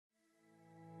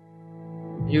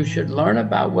You should learn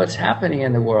about what's happening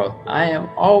in the world. I am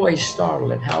always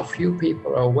startled at how few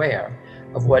people are aware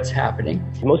of what's happening.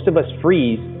 Most of us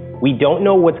freeze. We don't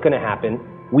know what's going to happen.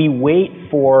 We wait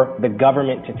for the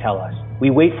government to tell us. We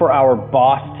wait for our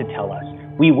boss to tell us.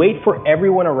 We wait for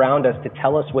everyone around us to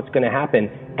tell us what's going to happen,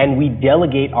 and we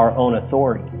delegate our own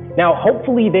authority. Now,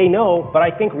 hopefully they know, but I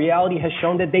think reality has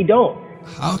shown that they don't.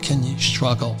 How can you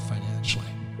struggle financially?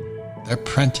 They're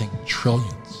printing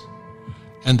trillions.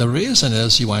 And the reason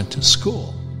is you went to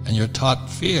school, and you're taught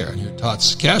fear, and you're taught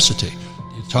scarcity.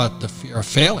 You're taught the fear of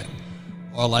failing.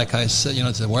 Or like I said,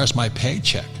 where's my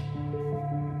paycheck?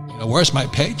 Where's my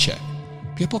paycheck?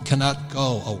 People cannot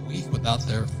go a week without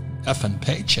their effing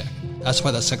paycheck. That's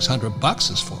what the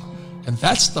 $600 is for. And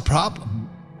that's the problem.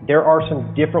 There are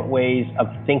some different ways of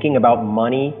thinking about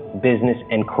money, business,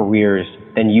 and careers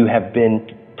than you have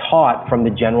been taught from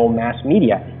the general mass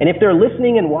media. And if they're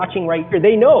listening and watching right here,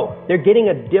 they know they're getting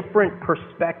a different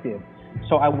perspective.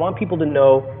 So I want people to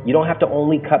know you don't have to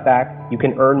only cut back, you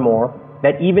can earn more.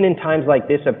 That even in times like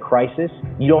this of crisis,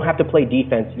 you don't have to play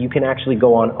defense, you can actually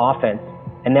go on offense,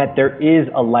 and that there is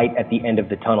a light at the end of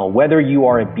the tunnel. Whether you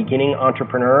are a beginning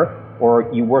entrepreneur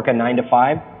or you work a 9 to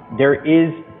 5, there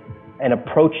is an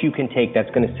approach you can take that's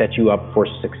going to set you up for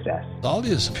success. All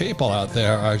these people out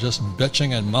there are just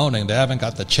bitching and moaning. They haven't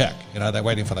got the check. They're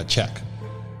waiting for the check.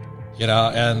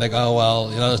 And they go, well,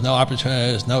 there's no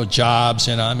opportunities, no jobs,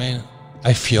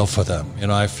 I feel for them,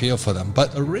 I feel for them.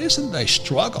 But the reason they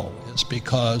struggle is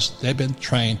because they've been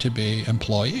trained to be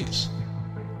employees.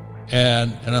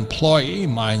 And an employee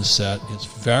mindset is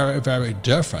very, very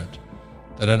different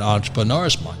than an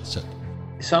entrepreneur's mindset.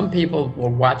 Some people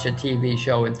will watch a TV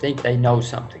show and think they know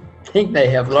something, think they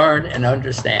have learned and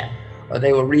understand, or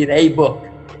they will read a book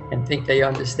and think they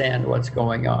understand what's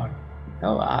going on.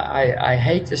 No, I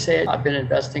hate to say it, I've been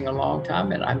investing a long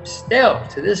time, and I'm still,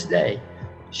 to this day,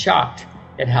 shocked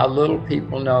at how little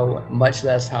people know, much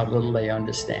less how little they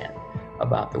understand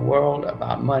about the world,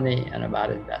 about money, and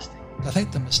about investing. I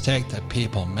think the mistake that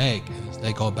people make is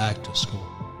they go back to school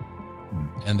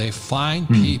and they find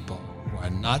people who are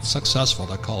not successful.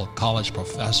 They're called college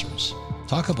professors.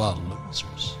 Talk about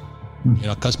losers.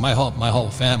 Because my whole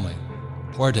family,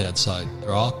 poor dad's side,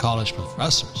 they're all college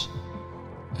professors,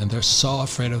 and they're so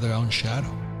afraid of their own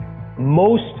shadow.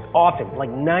 Most often, like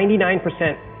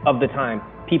 99% of the time,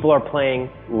 people are playing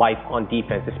life on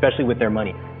defense, especially with their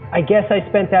money. I guess I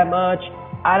spent that much.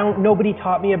 Nobody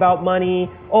taught me about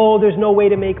money. Oh, there's no way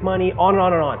to make money, on and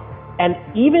on and on. And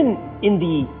even in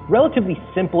the relatively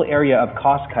simple area of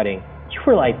cost cutting, you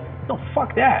were like, no,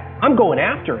 fuck that. I'm going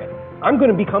after it. I'm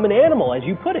going to become an animal, as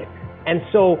you put it. And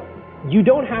so you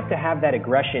don't have to have that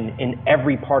aggression in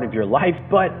every part of your life,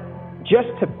 but just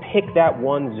to pick that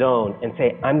one zone and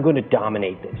say, I'm going to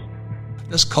dominate this.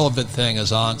 This COVID thing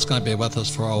is on. It's going to be with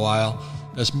us for a while.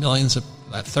 There's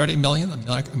 30 million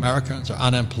Americans are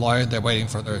unemployed. They're waiting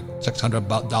for their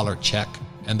 $600 check,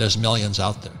 and there's millions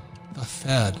out there. The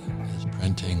Fed is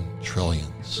printing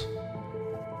trillions,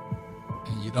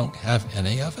 and you don't have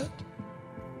any of it?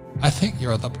 I think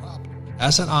you're the problem.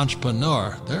 As an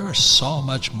entrepreneur, there is so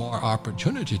much more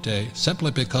opportunity today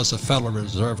simply because the Federal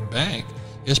Reserve Bank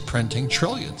is printing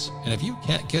trillions. And if you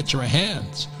can't get your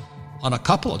hands on a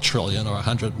couple of trillion or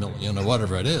 100 million or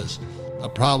whatever it is, the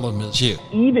problem is you.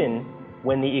 Even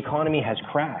when the economy has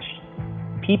crashed,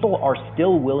 people are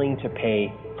still willing to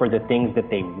pay for the things that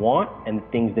they want and the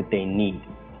things that they need.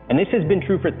 And this has been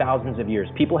true for thousands of years.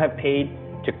 People have paid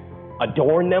to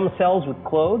adorn themselves with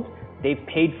clothes. They've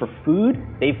paid for food.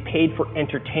 They've paid for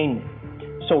entertainment.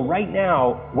 So right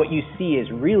now, what you see is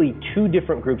really two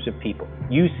different groups of people.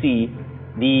 You see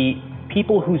the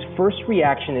people whose first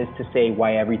reaction is to say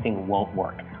why everything won't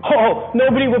work. Oh,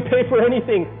 nobody will pay for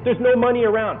anything. There's no money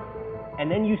around.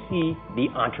 And then you see the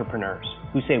entrepreneurs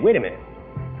who say, wait a minute,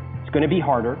 it's going to be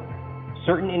harder.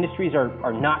 Certain industries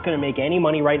are not going to make any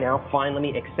money right now. Fine, let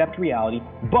me accept reality.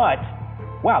 But,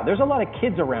 wow, there's a lot of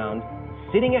kids around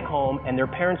sitting at home, and their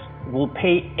parents will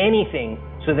pay anything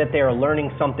so that they are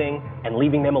learning something and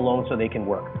leaving them alone so they can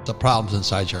work. The problem's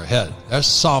inside your head. There's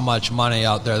so much money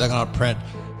out there. They're going to print,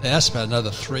 they estimate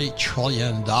another $3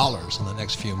 trillion in the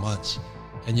next few months.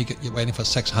 And you're waiting for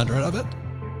 600 of it?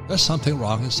 There's something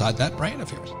wrong inside that brain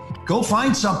of yours. Go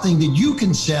find something that you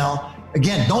can sell.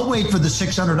 Again, don't wait for the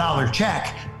 $600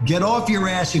 check. Get off your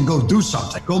ass and go do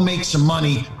something. Go make some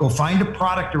money. Go find a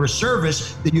product or a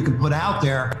service that you can put out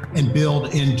there and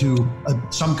build into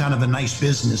some kind of a nice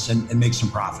business and make some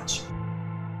profits.